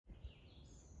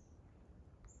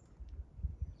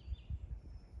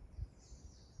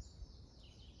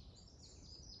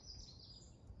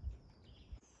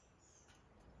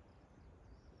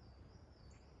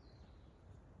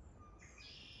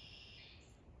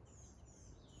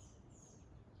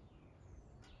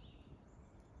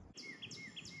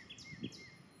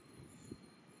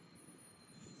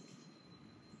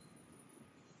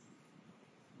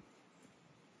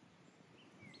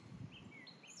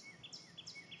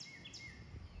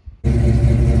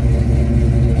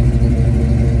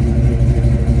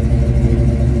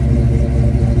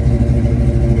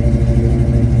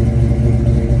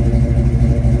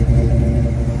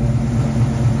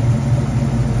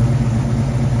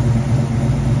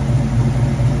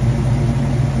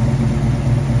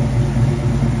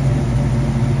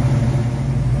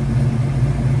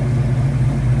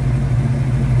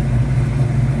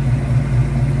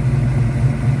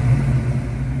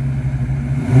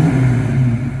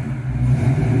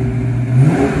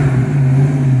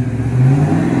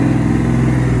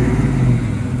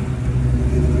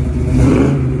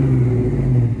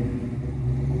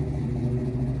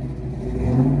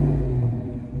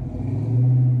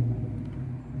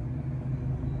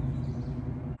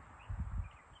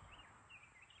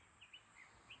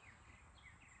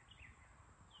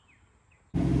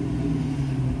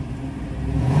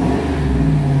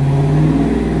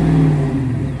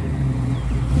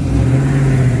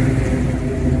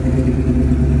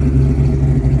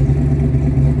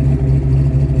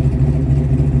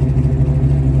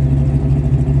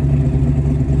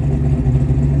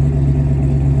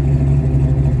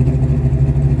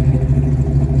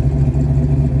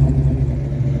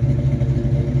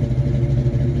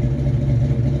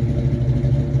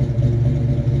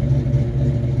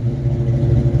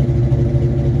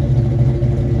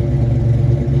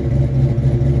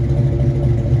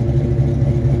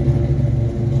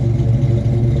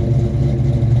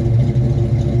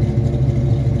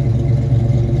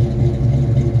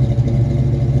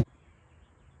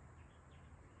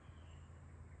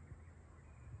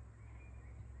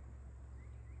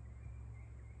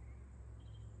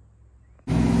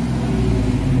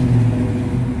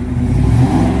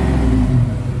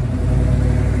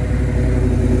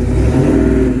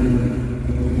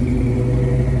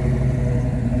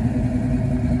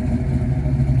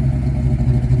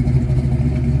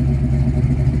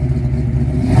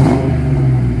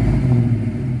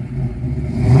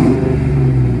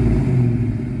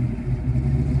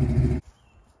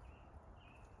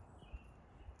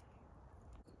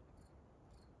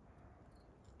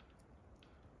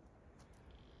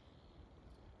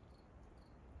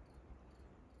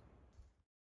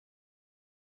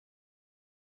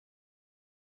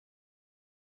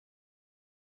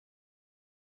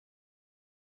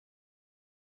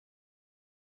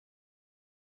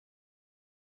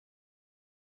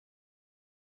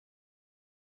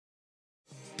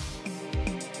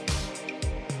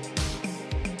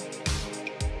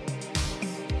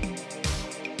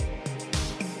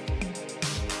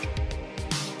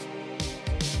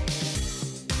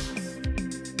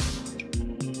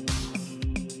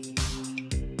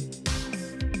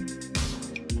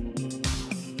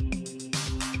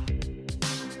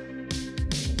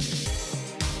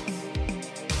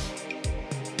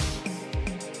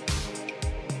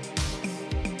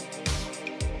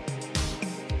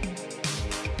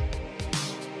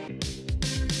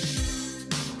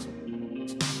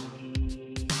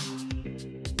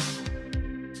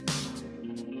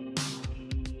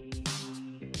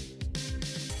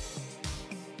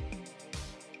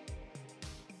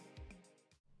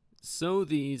So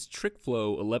these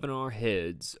TrickFlow 11R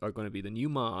heads are going to be the new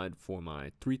mod for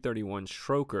my 331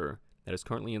 stroker that is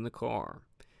currently in the car.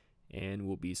 And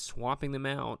we'll be swapping them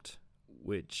out,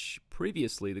 which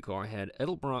previously the car had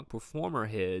Edelbrock Performer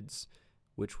heads,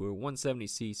 which were 170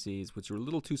 cc's, which were a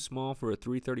little too small for a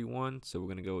 331, so we're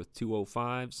going to go with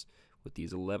 205s with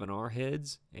these 11R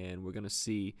heads, and we're going to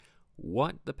see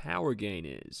what the power gain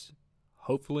is.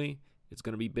 Hopefully, it's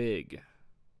going to be big.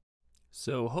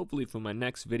 So hopefully for my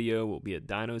next video will be a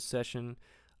dyno session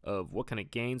of what kind of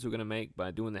gains we're going to make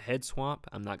by doing the head swap.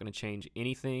 I'm not going to change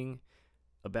anything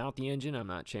about the engine. I'm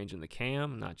not changing the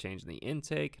cam, I'm not changing the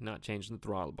intake, not changing the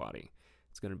throttle body.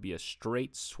 It's going to be a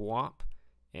straight swap,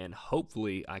 and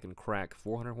hopefully I can crack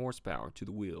 400 horsepower to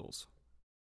the wheels.